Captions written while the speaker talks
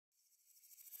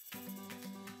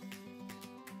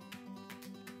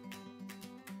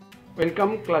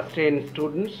Welcome class 10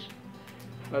 students.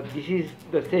 This is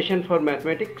the session for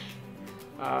mathematics.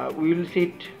 We will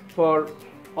sit for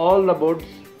all the boards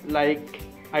like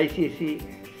ICSE,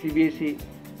 CBSE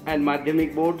and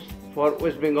Madhyamik boards for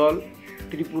West Bengal,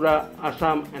 Tripura,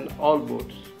 Assam and all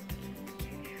boards.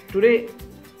 Today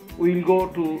we will go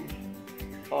to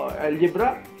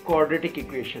algebra quadratic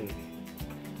equation.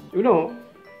 You know,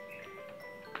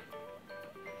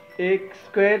 x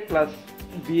square plus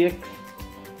bx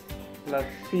plus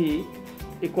c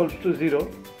equals to 0.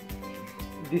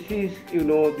 This is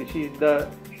the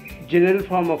general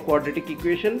form of quadratic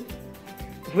equation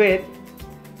where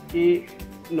a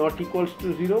not equals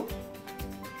to 0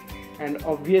 and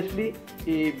obviously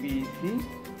a, b, c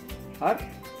are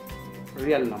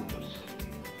real numbers.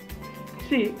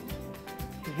 See,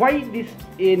 why this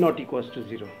a not equals to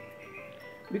 0?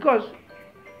 Because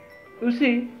you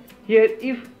see here,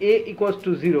 if a equals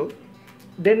to 0,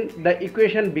 then the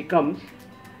equation becomes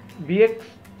bx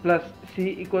plus c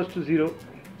equals to 0,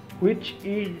 which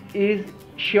is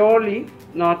surely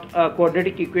not a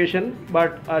quadratic equation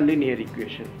but a linear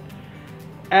equation.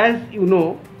 As you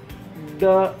know,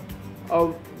 the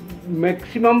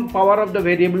maximum power of the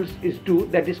variables is 2,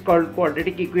 that is called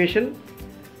quadratic equation,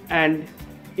 and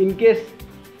in case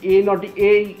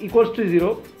a equals to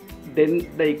 0, then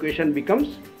the equation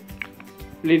becomes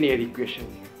linear equation.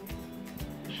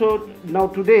 So now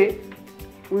today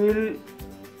we will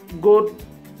go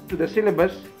to the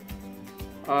syllabus,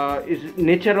 is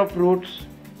nature of roots,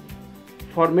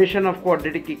 formation of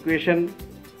quadratic equation,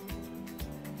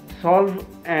 solve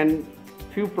and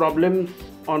few problems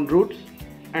on roots,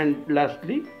 and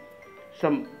lastly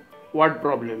some word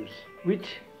problems which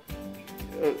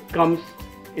comes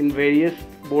in various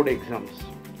board exams.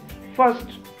 First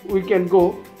we can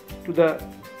go to the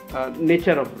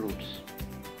nature of roots.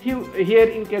 Here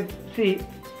you can see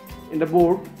in the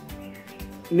board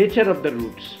nature of the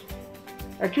roots.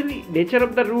 Actually, nature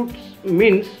of the roots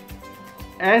means,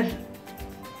 as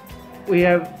we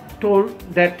have told,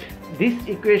 that this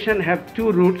equation have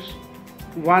two roots.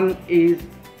 One is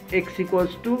x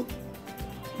equals to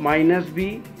minus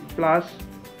b plus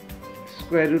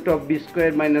square root of b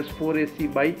square minus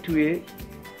 4ac by 2a,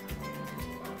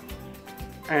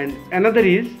 and another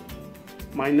is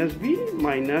minus b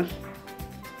minus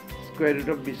square root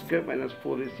of b square minus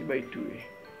 4ac by 2a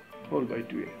whole by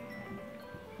 2a.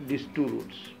 These two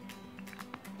roots.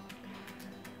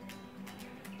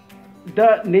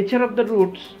 The nature of the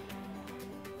roots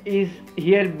is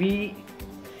here b,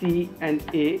 c and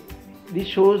a. This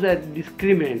shows a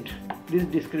discriminant. This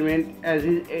discriminant as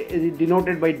is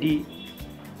denoted by d,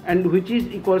 and which is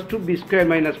equals to b square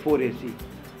minus 4ac.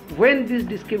 When this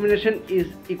discrimination is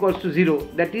equals to 0,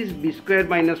 that is b square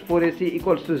minus 4ac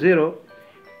equals to 0,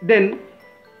 then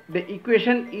the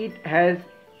equation it has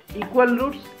equal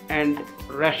roots and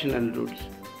rational roots,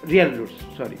 real roots,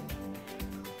 sorry.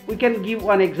 We can give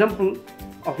one example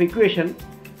of equation.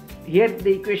 Here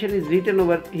the equation is written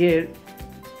over here.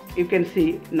 You can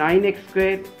see 9x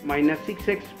squared minus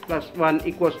 6x plus 1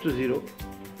 equals to 0.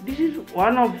 This is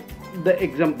one of the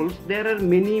examples. There are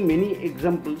many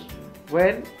examples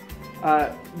where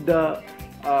the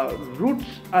roots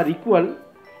are equal,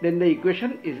 then the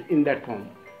equation is in that form.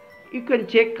 You can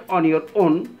check on your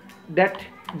own that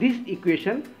this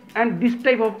equation and this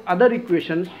type of other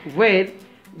equations where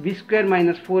b square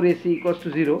minus 4ac equals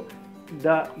to 0,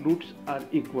 the roots are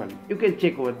equal. You can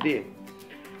check over there.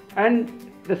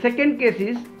 And the second case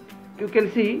is, you can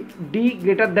see d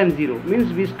greater than 0, means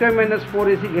b square minus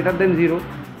 4ac greater than 0,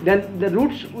 then the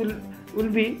roots will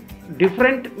be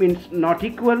different, means not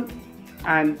equal,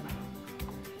 and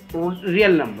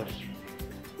real numbers.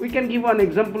 We can give one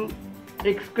example,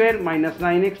 x square minus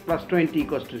 9x plus 20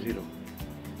 equals to 0.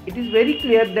 It is very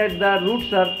clear that the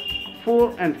roots are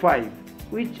 4 and 5,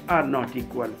 which are not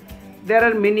equal. There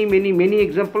are many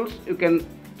examples. You can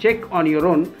check on your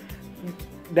own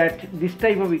that this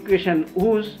type of equation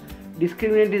whose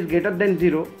discriminant is greater than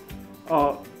 0,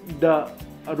 the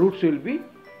roots will be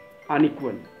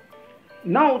unequal.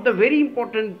 Now the very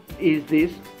important is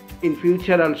this, in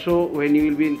future also when you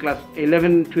will be in class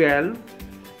 11, 12,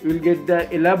 you will get the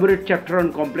elaborate chapter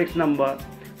on complex number.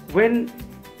 When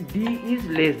d is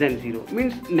less than 0,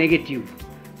 means negative.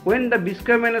 When the b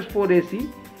square minus 4ac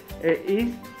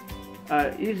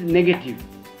is negative,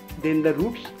 then the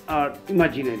roots are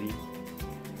imaginary.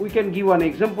 We can give one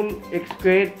example, x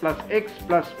squared plus x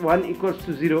plus 1 equals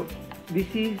to 0. This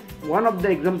is one of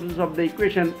the examples of the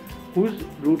equation whose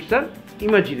roots are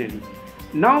imaginary.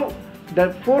 Now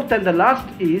the fourth and the last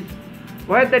is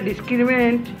where the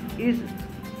discriminant is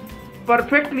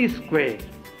perfectly square.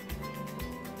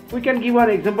 we can give an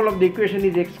example of the equation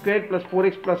is x square plus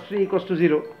 4x plus 3 equals to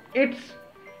 0. Its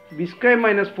b square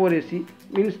minus 4ac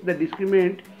means the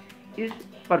discriminant is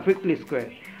perfectly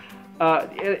square.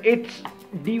 Its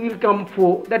d will come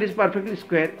 4, that is perfectly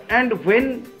square, and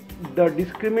when the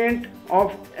discriminant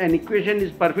of an equation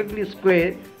is perfectly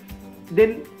square,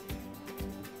 then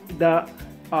the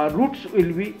roots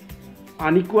will be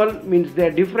unequal, means they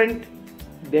are different,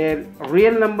 they are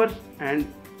real numbers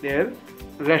and they are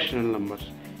rational numbers.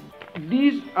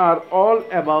 These are all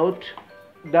about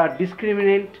the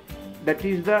discriminant, that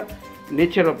is the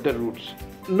nature of the roots.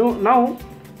 Now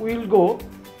we will go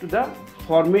to the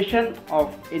formation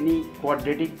of any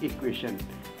quadratic equation.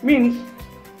 Means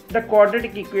the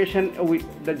quadratic equation with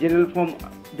the general form,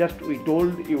 just we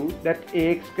told you that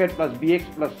ax squared plus bx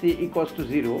plus c equals to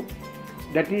 0.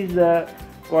 That is the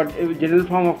general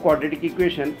form of quadratic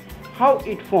equation. How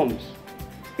it forms?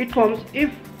 It forms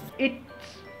if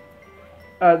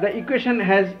the equation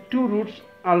has two roots,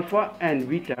 alpha and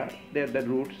beta, they are the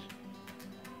roots.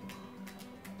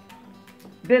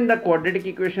 Then the quadratic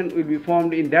equation will be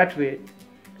formed in that way: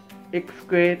 x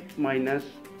square minus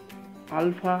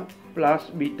alpha plus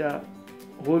beta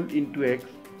whole into x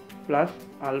plus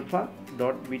alpha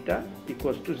dot beta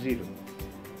equals to 0.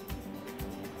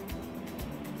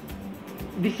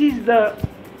 This is the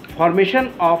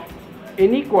formation of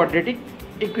any quadratic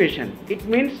equation. It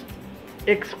means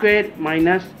x square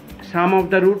minus sum of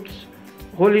the roots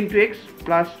whole into x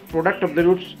plus product of the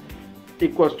roots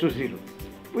equals to 0.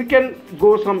 We can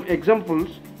go some examples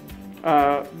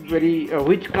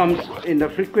which comes in the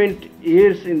frequent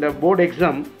years in the board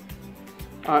exam.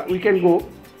 We can go,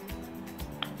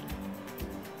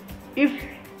 if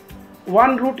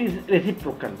one root is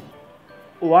reciprocal,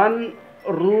 one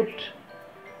root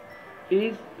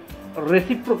is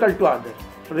reciprocal to other,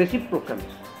 reciprocal,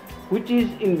 which is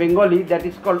in Bengali that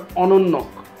is called ononnok,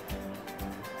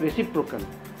 reciprocal.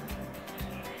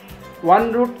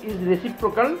 One root is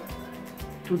reciprocal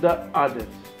to the others,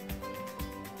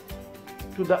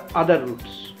 to the other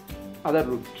roots,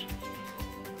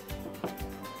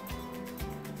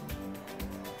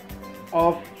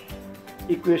 of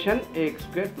equation ax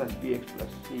square plus bx plus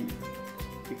c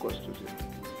equals to 0.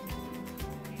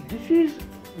 This is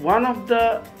one of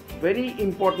the very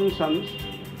important sums,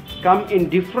 come in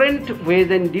different ways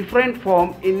and different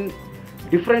form in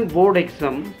different board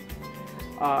exams.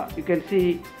 You can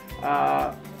see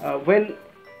when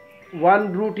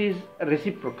one root is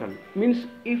reciprocal, means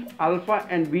if alpha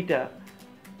and beta,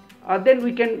 then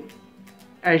we can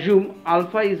assume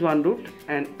alpha is one root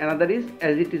and another is,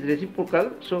 as it is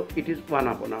reciprocal, so it is 1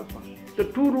 upon alpha. So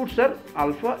two roots are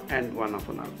alpha and 1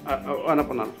 upon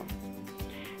alpha.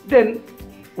 Then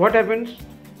what happens?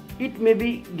 It may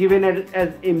be given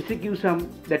as MCQ sum,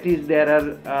 that is there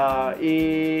are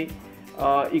a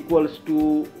equals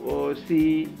to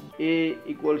c, a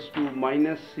equals to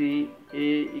minus c,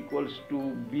 a equals to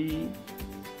b,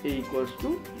 a equals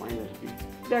to minus b.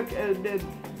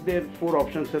 There 4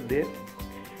 options are there.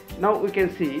 Now we can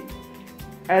see,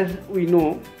 as we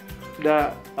know,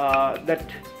 the that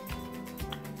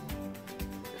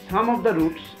sum of the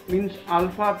roots means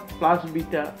alpha plus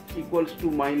beta equals to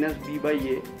minus b by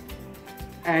a,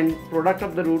 and product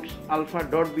of the roots alpha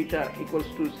dot beta equals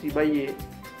to c by a.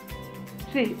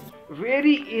 See,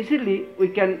 very easily we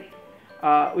can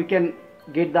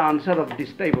get the answer of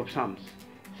this type of sums.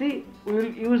 See, we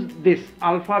will use this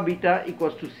alpha beta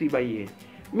equals to c by a,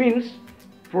 means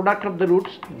product of the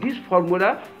roots. This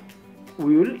formula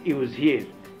we will use here,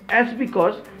 as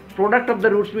because product of the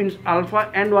roots means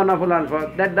alpha and 1 upon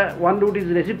alpha, that the one root is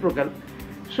reciprocal,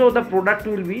 so the product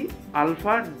will be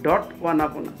alpha dot 1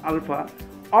 upon alpha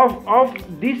of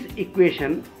this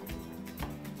equation.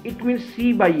 It means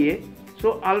c by a,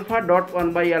 so alpha dot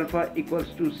 1 by alpha equals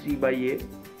to c by a.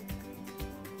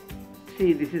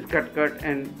 See, this is cut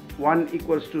and 1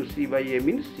 equals to c by a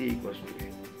means c equals to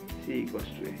a, c equals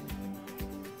to a.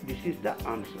 This is the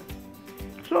answer.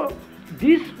 So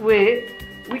this way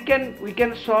we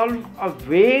can solve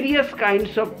various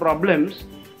kinds of problems.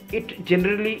 It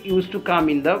generally used to come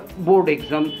in the board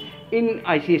exam in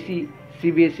ICSE,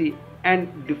 CBSE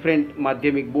and different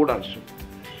Madhyamik board also.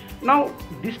 Now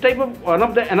this type of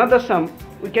another sum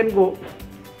we can go.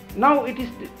 Now it is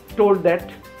told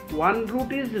that one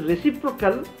root is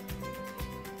reciprocal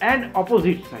and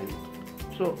opposite sign.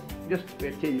 So just we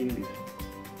are changing this.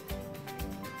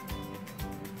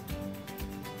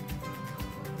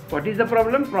 What is the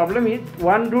problem? Problem is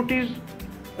one root is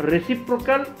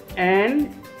reciprocal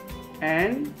and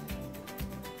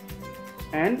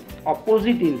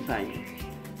opposite in sign.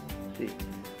 See,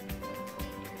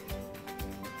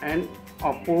 and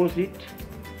opposite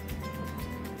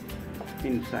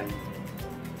inside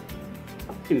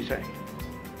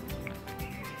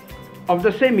of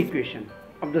the same equation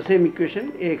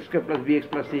ax square plus bx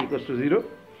plus c equals to 0.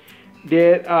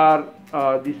 There are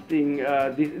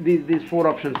these four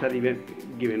options are even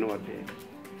given over there.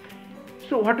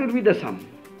 So what will be the sum?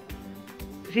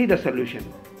 See the solution.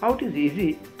 How it is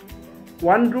easy.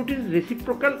 One root is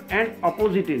reciprocal and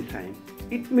opposite in sign.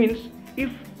 It means if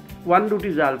one root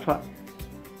is alpha,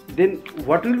 then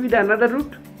what will be the another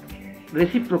root?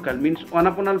 Reciprocal means 1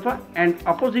 upon alpha, and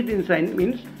opposite in sign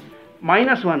means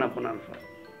minus 1 upon alpha.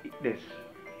 This.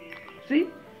 See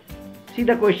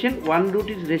the question. One root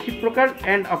is reciprocal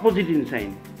and opposite in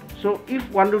sign. So if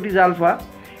one root is alpha,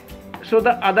 so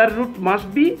the other root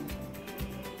must be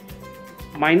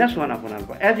minus 1 upon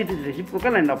alpha, as it is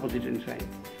reciprocal and opposite in sign.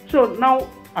 So now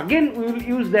again we will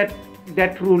use that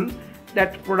rule,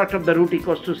 that product of the root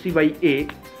equals to c by a.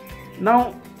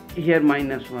 Now here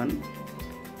minus 1,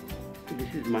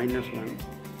 this is minus 1,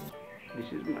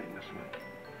 this is minus 1.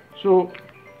 So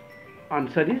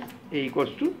answer is a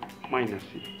equals to minus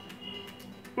c.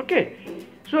 Okay,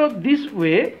 so this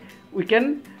way we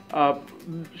can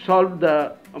solve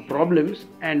the problems,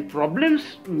 and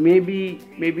problems may be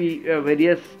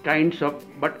various kinds of,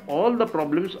 but all the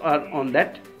problems are on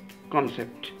that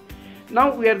concept.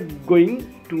 Now we are going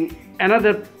to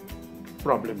another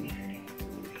problem.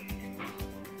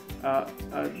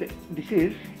 This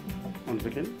is, one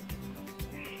second,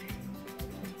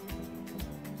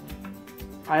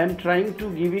 I am trying to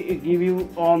give you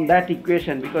on that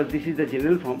equation, because this is the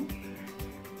general form.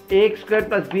 Ax square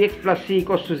plus bx plus c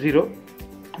equals to 0.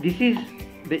 This is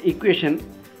the equation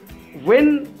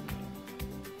when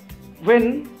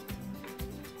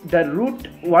the root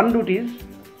one root is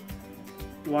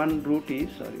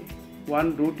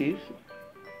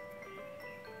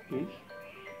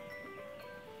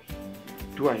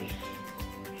twice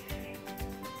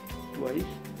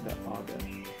the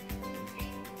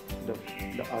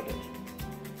other.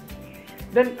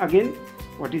 Then again,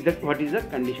 what is the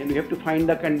condition? You have to find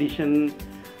the condition.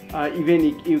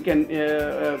 Even you can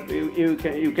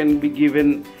be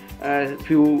given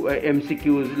few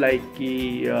MCQs like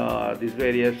these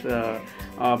various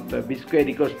b square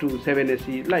equals to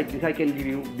 7ac, like this. I can give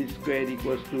you b square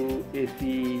equals to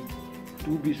ac,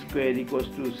 2b square equals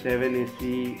to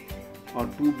 7ac, or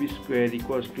 2b square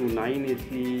equals to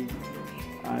 9ac,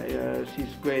 c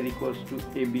square equals to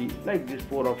ab, like these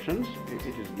four options it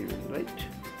is given, right?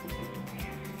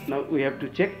 Now we have to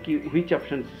check which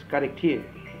option is correct here.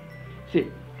 See,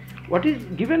 what is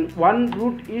given? One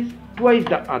root is twice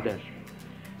the other.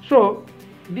 So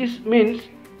this means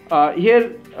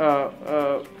here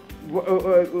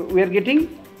we are getting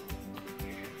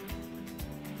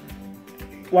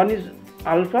one is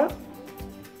alpha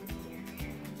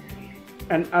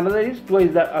and another is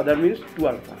twice the other, means 2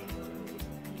 alpha.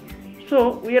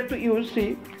 So we have to use,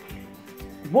 see,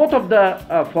 both of the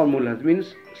formulas,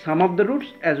 means sum of the roots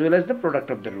as well as the product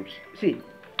of the roots. See,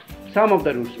 sum of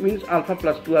the roots means alpha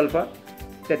plus 2 alpha,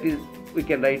 that is, we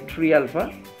can write 3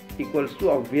 alpha equals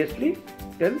to, obviously,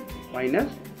 tell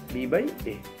minus b by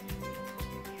a.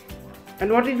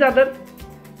 And what is the other?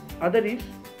 Other is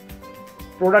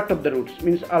product of the roots,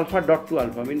 means alpha dot 2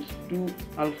 alpha, means 2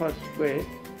 alpha square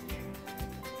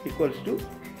equals to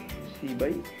c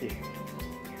by a.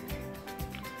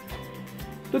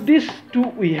 So these two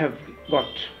we have got.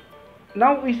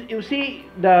 Now you see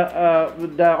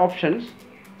the options.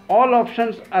 All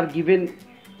options are given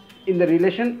in the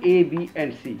relation a, b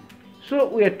and c. So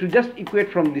we have to just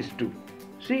equate from these two.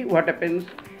 See what happens.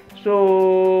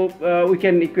 So we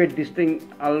can equate this thing,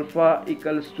 alpha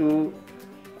equals to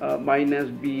minus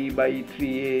b by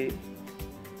 3a,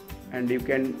 and we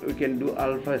can do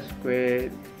alpha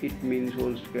square, it means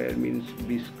whole square, means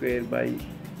b square by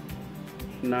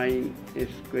 9 a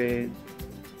square,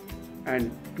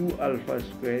 and 2 alpha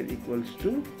square equals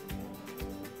to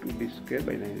 2b square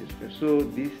by 9 square. So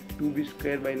this 2b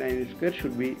square by 9 square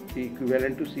should be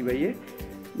equivalent to c by a,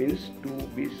 means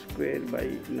 2b square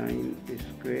by 9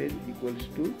 square equals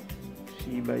to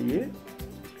c by a.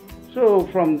 So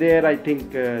from there I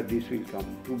think this will come,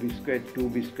 2b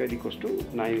square equals to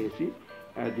 9ac,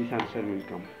 this answer will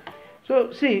come.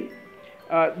 So see,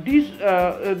 these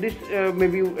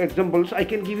maybe examples. I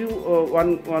can give you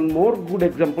one more good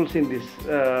examples in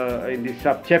this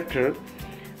sub chapter.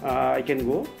 I can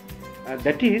go,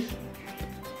 that is,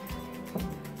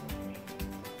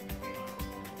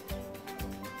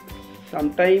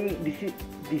 sometime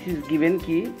this is given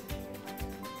key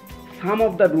sum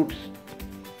of the roots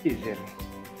is 0.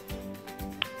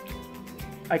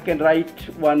 I can write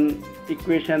one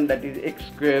equation, that is x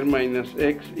square minus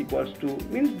x equals to,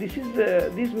 means this is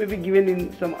this may be given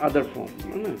in some other form.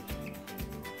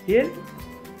 Here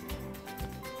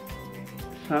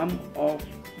sum of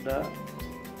the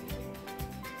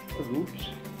roots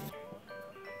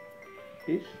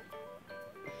is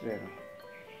 0.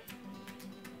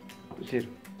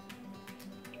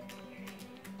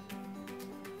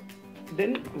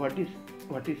 Then what is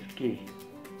k?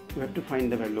 We have to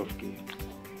find the value of k.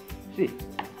 See,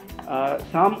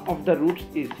 sum of the roots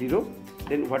is 0.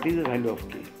 Then what is the value of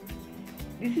k?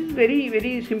 This is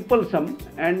very simple sum,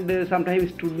 and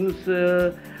sometimes students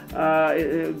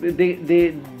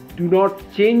they do not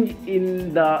change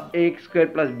in the ax square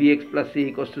plus bx plus c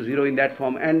equals to 0 in that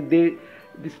form, and they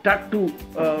start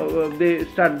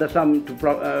the sum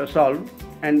to solve,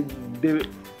 and they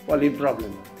fall in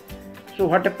problem. So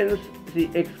what happens? See,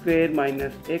 x square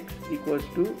minus x equals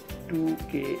to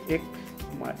 2kx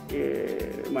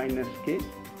minus k,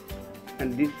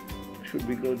 and this should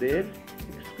be go there,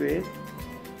 x square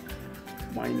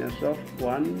minus of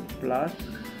 1 plus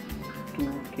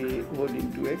 2k whole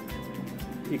into x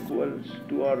equals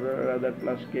to, or rather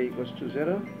plus k equals to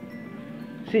 0.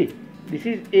 See, this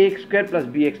is ax square plus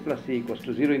bx plus c equals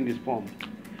to 0 in this form.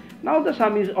 Now the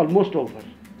sum is almost over.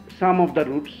 Sum of the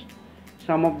roots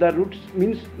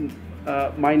means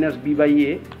minus b by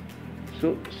a.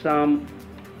 So sum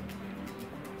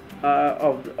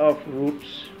of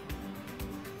roots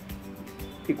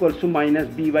equals to minus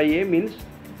b by a, means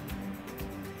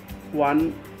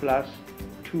 1 plus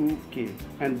 2k,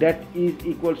 and that is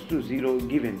equals to 0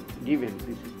 given.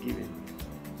 This is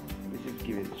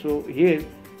given. So here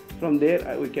from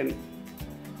there we can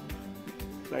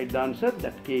write the answer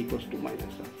that k equals to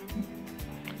minus of.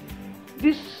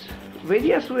 This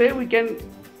various way we can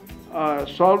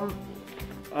solve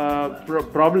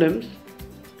problems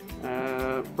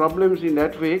in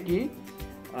that way ki,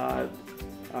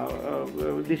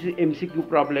 this is MCQ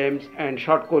problems and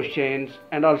short questions,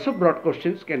 and also broad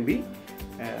questions can be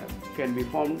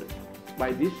formed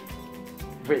by this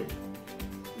way.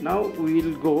 Now we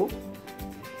will go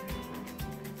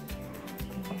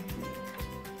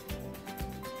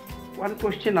one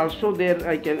question also there.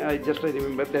 I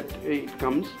remember that it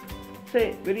comes,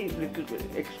 say very little,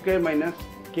 x square minus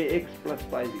kx plus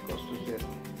 5 equals to 0.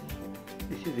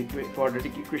 This is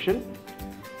quadratic equation.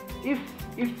 If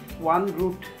one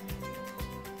root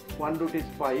is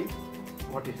 5,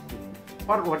 what is 2?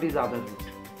 Or what is other root?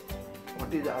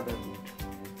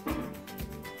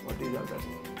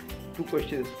 Two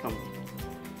questions come.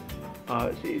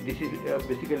 See, this is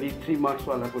basically 3 marks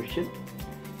wala question.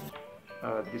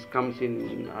 This comes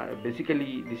in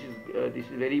basically this is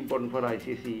very important for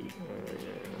ICSE,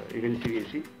 even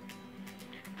CBSE.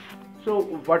 So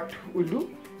what we'll do?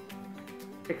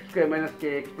 X square minus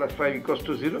kx plus 5 equals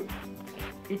to 0.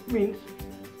 It means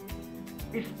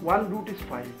if one root is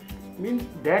 5, means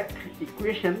that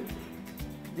equation,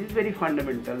 this is very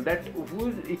fundamental, that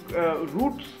whose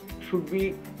roots should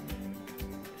be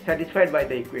satisfied by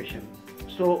the equation.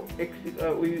 So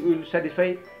we will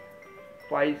satisfy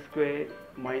 5 square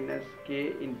minus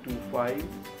k into 5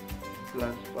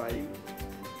 plus 5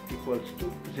 equals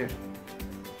to 0.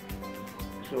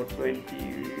 So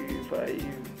 25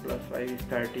 plus 5 is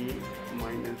 30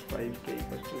 minus 5k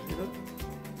equals to 0.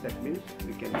 That means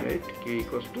we can write k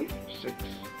equals to 6.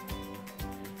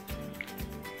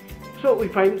 So we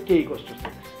find k equals to 6.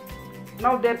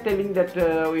 Now they are telling that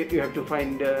you have to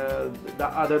find the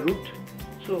other root.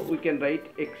 So we can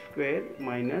write x square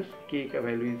minus k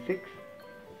value is 6.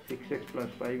 6x plus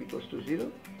 5 equals to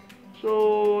 0.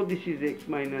 So this is x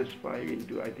minus 5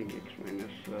 into, I think, x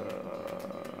minus,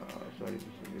 sorry, this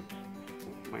is x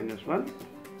minus 1.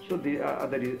 So the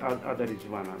other is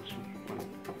 1 also. 1.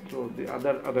 So the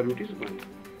other root is 1.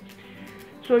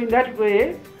 So in that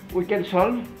way we can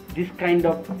solve this kind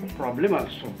of problem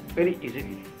also very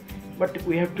easily. But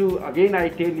we have to, again I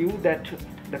tell you that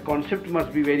the concept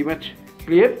must be very much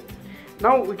clear.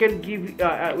 Now we can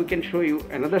show you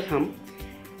another sum.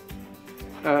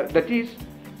 That is,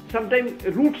 sometimes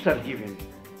roots are given.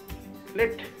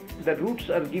 Let the roots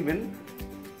are given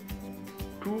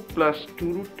 2 plus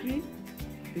 2 root 3.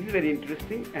 This is very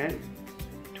interesting, and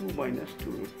 2 minus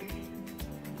 2 root 3.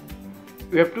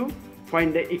 We have to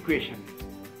find the equation.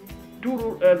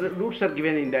 Two roots are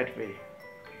given in that way.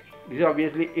 This is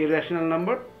obviously irrational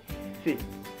number. See,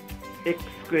 x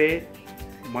square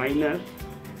minus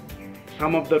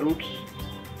sum of the roots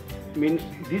means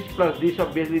this plus this,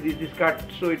 obviously this is cut,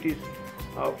 so it is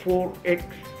 4x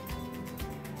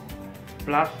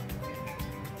plus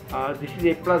this is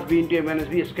a plus b into a minus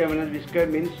b square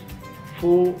means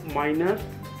 4 minus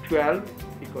 12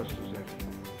 equals to 0.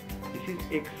 This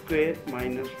x square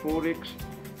minus 4x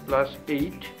plus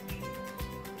 8,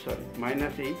 sorry,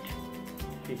 minus 8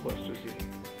 equals to 0.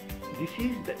 This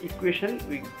is the equation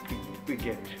we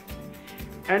get.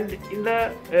 And in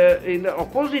the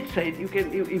opposite side, you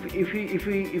can,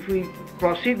 if we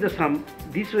proceed the sum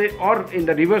this way or in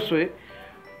the reverse way,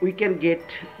 we can get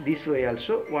this way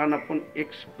also, 1 upon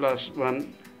x plus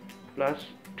 1 plus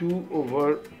 2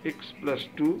 over x plus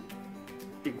 2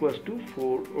 equals to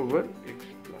 4 over x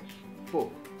plus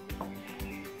 4.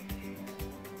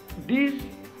 This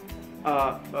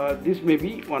may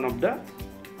be one of the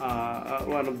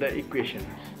equations.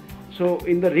 So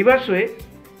in the reverse way,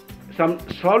 some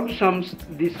solved sums,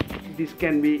 this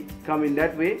can be come in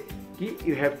that way.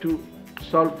 You have to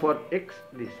solve for x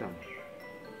this sum,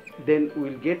 then we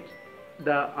will get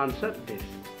the answer this.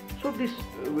 So this,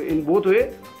 in both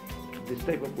way, this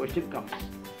type of question comes.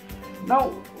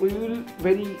 Now we will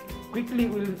very quickly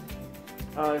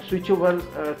switch over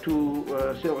to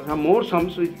some more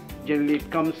sums which generally it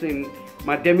comes in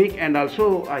Madhyamik and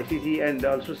also ICC and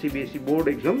also CBSE board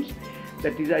exams.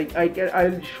 That is,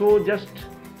 I'll show just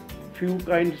few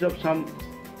kinds of sum,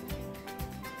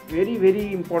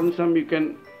 very important sum. You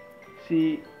can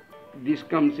see this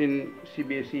comes in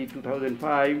CBSE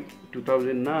 2005,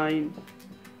 2009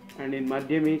 and in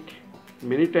Madhyamik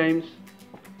many times.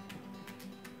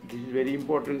 This is very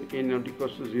important. A not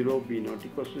equals to 0, B not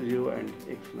equals to 0 and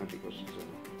X not equals to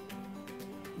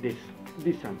 0.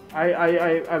 This sum.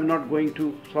 I am not going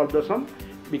to solve the sum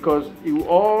because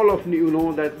all of you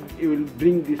know that you will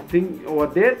bring this thing over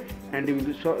there and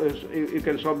you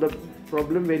can solve the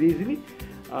problem very easily.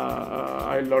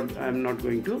 I am not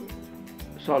going to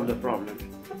solve the problem.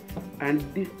 And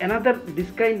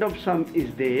this kind of sum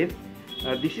is there.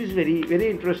 This is very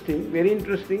interesting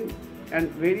and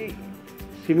very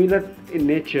similar in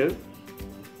nature,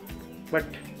 but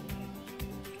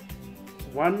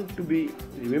one to be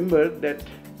remembered that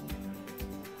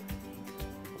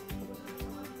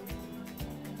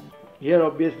here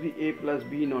obviously a plus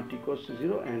b not equals to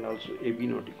 0 and also ab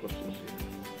not equals to 0.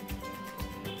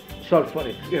 Solve for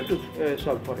x. We have to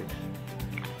solve for x.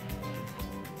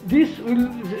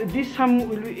 This sum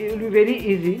will be very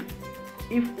easy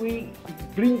if we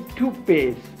bring two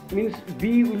pairs. Means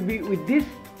b will be with this.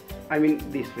 I mean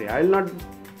this way. I will not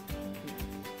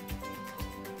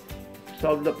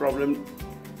solve the problem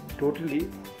totally.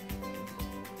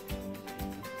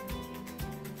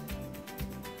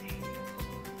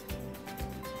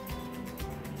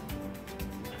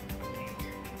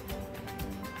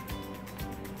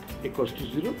 Equals to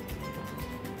 0,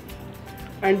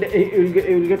 and you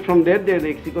will get from there the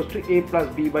x equals to a plus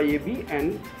b by ab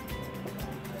and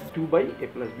 2 by a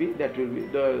plus b. That will be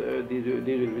these will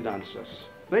be the answers,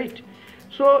 right?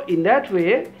 So in that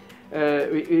way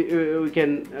we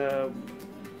can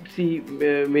see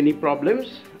many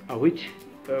problems which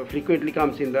frequently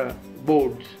comes in the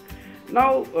boards.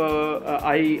 Now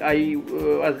I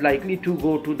was likely to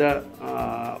go to the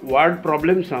word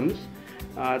problem sums.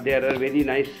 There are very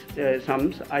nice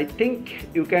sums. I think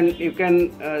you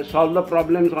can solve the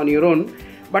problems on your own,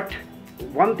 but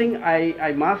one thing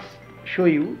I must show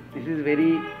you. This is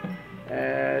very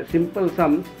simple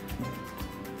sums.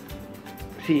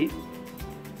 See,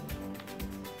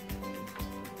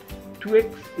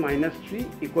 2x minus 3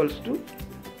 equals to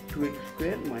 2x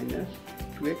square minus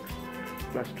 2x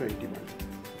plus 21.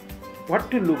 What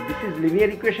to look? This is linear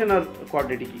equation or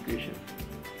quadratic equation?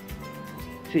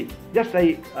 See, just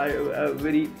I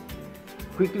very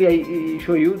quickly I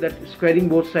show you that squaring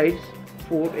both sides,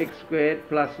 4x square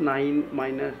plus 9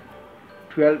 minus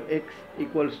 12x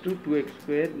equals to 2x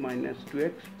square minus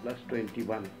 2x plus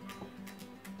 21.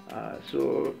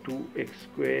 So 2x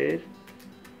square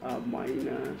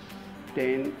minus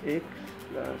 10x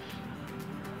plus,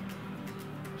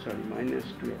 sorry, minus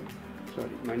 12. Sorry,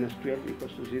 minus 12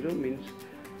 equals to 0 means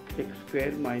x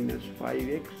square minus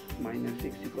 5x minus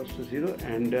 6 equals to 0,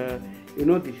 and you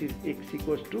know this is x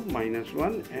equals to minus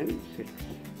 1 and 6.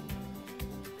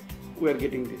 We are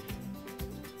getting this.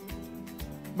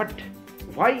 But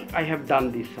why I have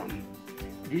done this sum?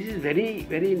 This is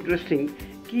very interesting.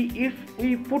 If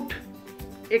we put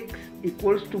x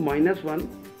equals to minus 1,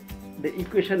 the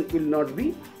equation will not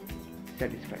be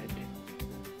satisfied.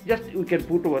 Just we can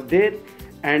put over there,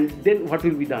 and then what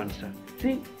will be the answer?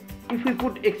 See, if we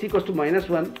put x equals to minus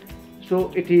 1,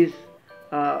 so it is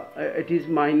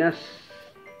minus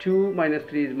 2 minus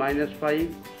 3 is minus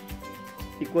 5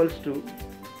 equals to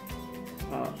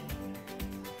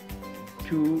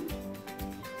 2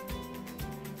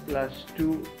 plus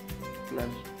 2 plus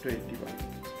 21.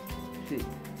 See,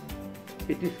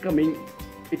 it is coming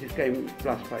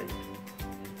plus 5.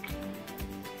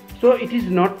 So it is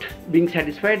not being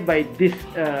satisfied by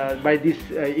this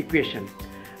equation.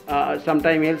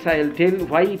 Sometime else I will tell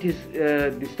why it is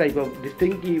this type of this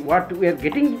thing. What we are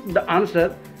getting the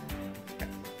answer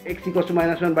x equals to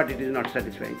 -1, but it is not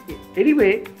satisfying.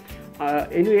 Anyway,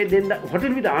 then what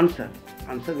will be the answer?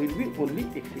 Answer will be only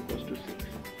x equals to 6.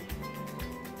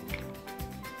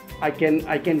 I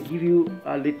can give you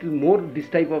a little more this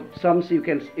type of sums. You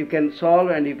can solve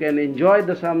and you can enjoy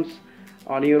the sums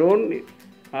on your own.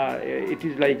 It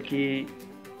is like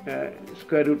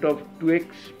square root of 2x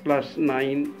plus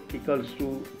 9 equals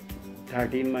to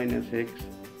 13 minus x.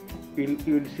 You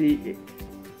will see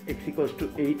x equals to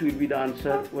 8 will be the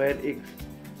answer, where x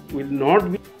will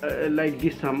not be like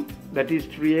this sum, that is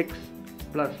 3x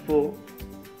plus 4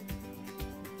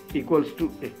 equals to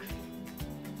x.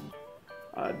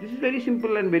 This is very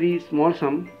simple and very small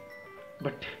sum,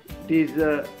 but it is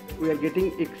we are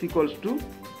getting x equals to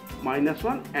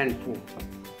 -1 and 4.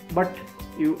 But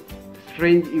you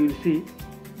will see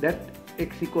that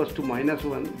x equals to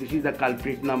 -1, this is the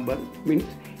culprit number, means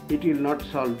it will not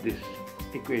solve this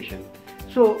equation.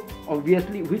 So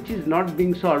obviously, which is not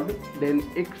being solved, then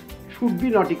x should be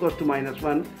not equals to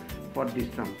 -1 for this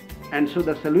sum, and so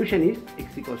the solution is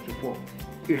x equals to 4.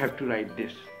 You have to write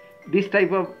this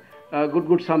type of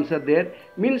good sums are there,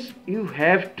 means you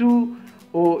have to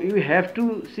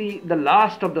see the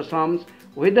last of the sums,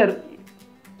 whether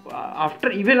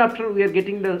even after we are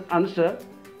getting the answer,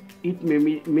 it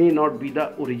may not be the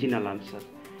original answer,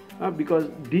 because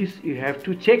this you have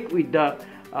to check with the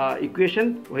equation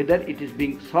whether it is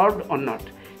being solved or not.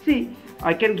 See,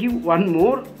 I can give one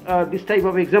more this type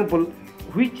of example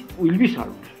which will be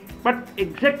solved, but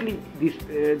exactly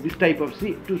this type of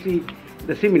to see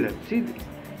the similar. See,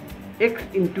 x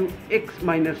into x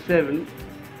minus 7,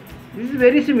 this is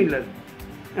very similar,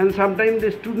 and sometimes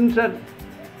the students are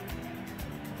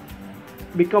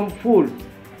become fooled.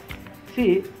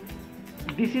 See,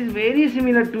 this is very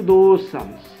similar to those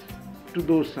sums.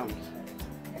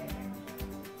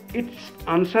 Its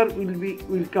answer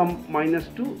will come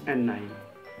 -2 and 9.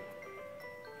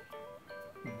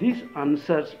 These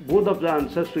answers, both of the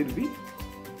answers will be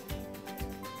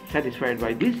satisfied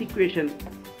by this equation.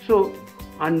 So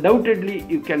undoubtedly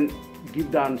you can give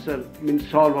the answer, means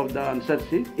solve of the answer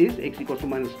is x equals to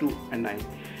 -2 and 9.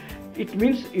 It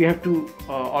means you have to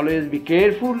always be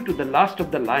careful to the last of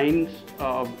the lines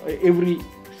of every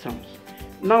sums.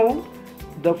 Now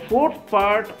the fourth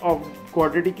part of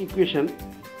quadratic equation,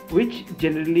 which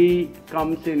generally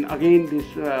comes in again this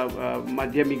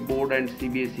Madhyamik board and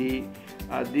CBSE.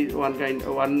 This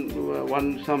one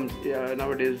sum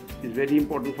nowadays is very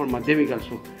important for Madhyamik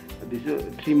also. This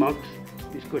 3 marks.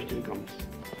 This question comes.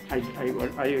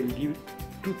 I will give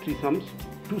two sums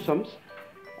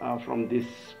from this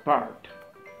part.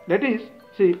 That is,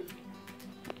 see,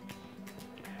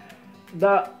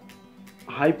 the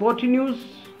hypotenuse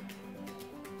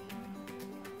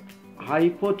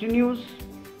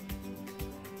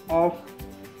of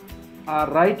a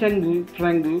right angle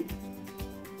triangle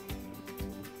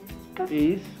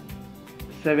is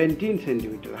 17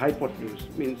 centimeter. Hypotenuse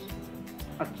means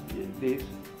this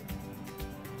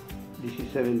is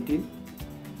 17,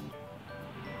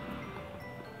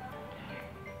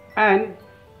 and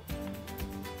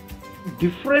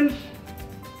difference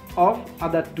of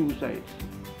other two sides,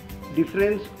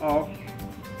 difference of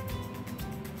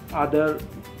other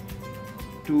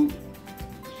two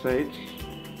sides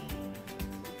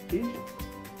is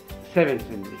 7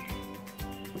 centimeter.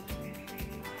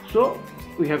 So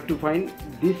we have to find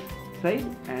this side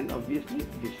and obviously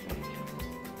this side.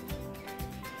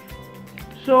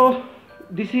 So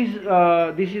this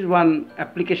is one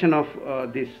application of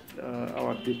this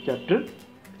chapter.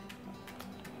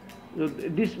 So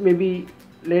this may be,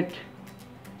 let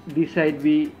this side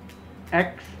be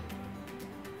x,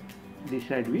 this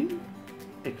side be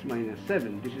x minus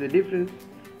 7. This is the difference.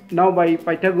 Now by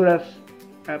Pythagoras,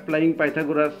 applying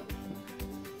Pythagoras,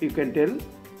 you can tell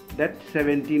that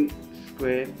 17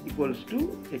 square equals to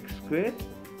x square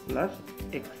plus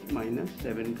x minus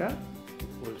 7 ka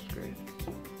whole square.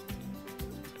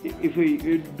 If we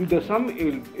do the sum,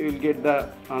 you will get the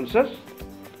answers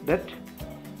that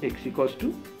x equals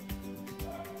to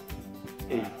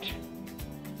 8.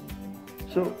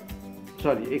 So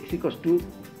sorry, x equals to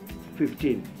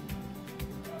 15.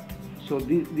 So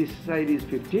this side is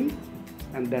 15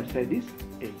 and that side is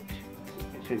 8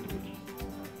 centimeters.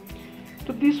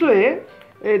 So this way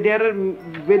there are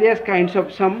various kinds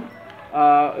of sum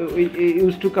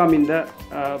used to come in the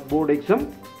board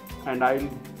exam, and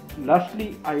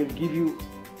lastly I will give you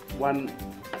one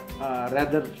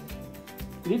rather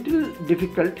little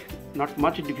difficult, not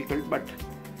much difficult, but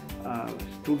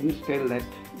students tell that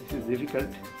this is difficult,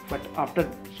 but after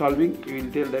solving you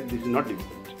will tell that this is not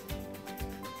difficult.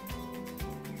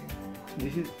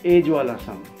 This is age wala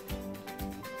sum.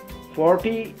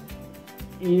 40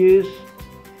 years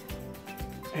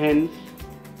hence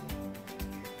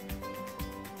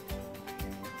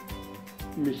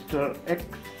Mr. X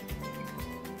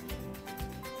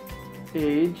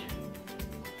age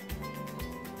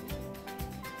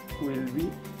will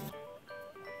be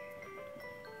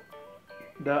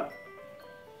the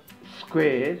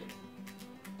square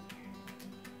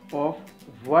of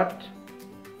what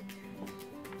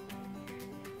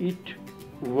it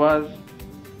was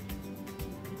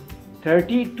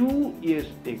 32 years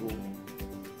ago.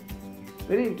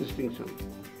 Very interesting sum.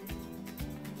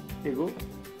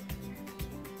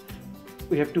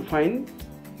 We have to find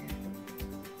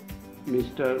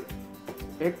Mr.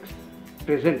 X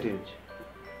percentage.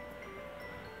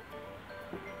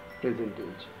 This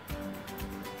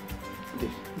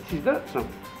is the sum.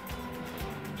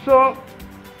 So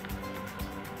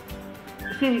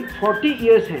see, 40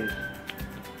 years hence,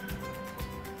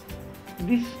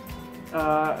 this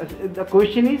the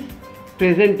question is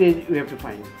percentage we have to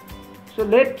find. So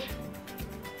let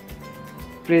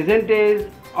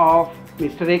percentage of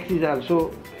Mr. X is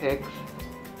also X.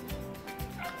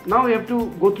 Now we have to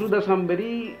go through the sum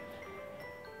very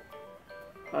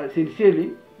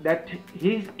sincerely, that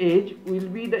his age will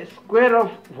be the square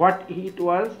of what it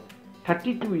was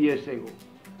 32 years ago.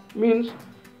 Means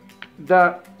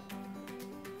the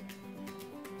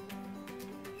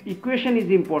equation is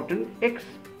important. X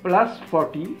plus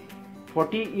 40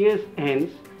 years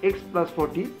hence, X plus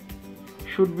 40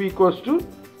 should be equals to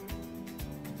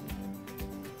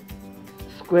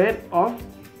square of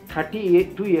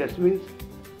 32 years. Means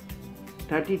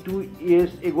 32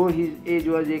 years ago his age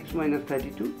was X minus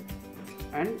 32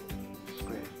 and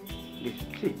square.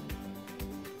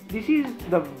 This is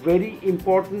the very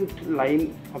important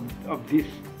line of this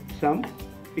sum,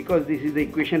 because this is the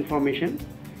equation formation.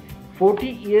 40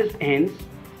 years hence,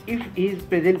 if his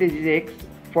percentage is X,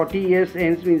 40 years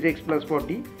hence means X plus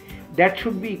 40, that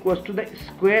should be equals to the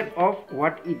square of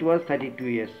what it was 32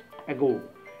 years ago.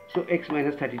 So X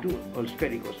minus 32 whole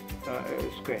square equals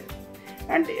square.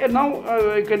 And now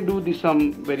I can do this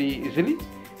sum very easily.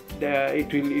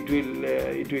 It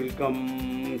will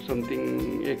come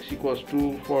something X equals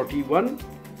to 41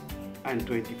 and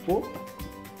 24.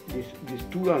 These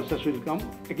two answers will come.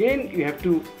 Again you have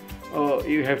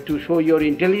to show your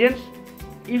intelligence.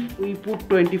 If we put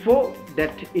 24,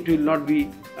 that it will not be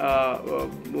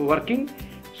working,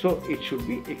 so it should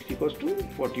be X equals to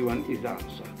 41 is the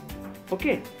answer.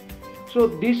 Okay, so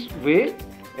this way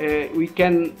we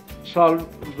can solve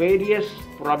various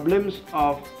problems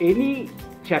of any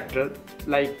chapter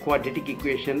like quadratic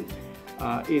equation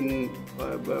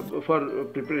for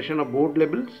preparation of board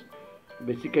levels.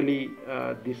 Basically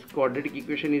this quadratic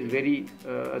equation is very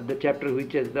the chapter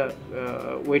which has the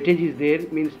weightage is there,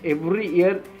 means every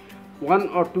year one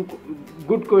or two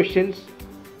good questions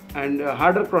and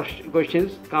harder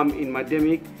questions come in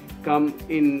Madhyamik, come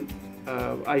in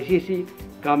ICSE,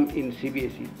 come in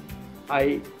CBSE.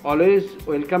 I always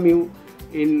welcome you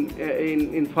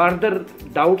in further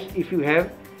doubts if you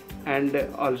have, and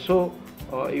also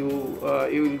you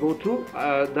will go through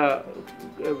the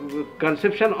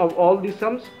conception of all these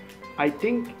sums. I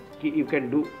think you can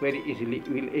do very easily.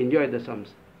 You will enjoy the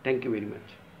sums. Thank you very much.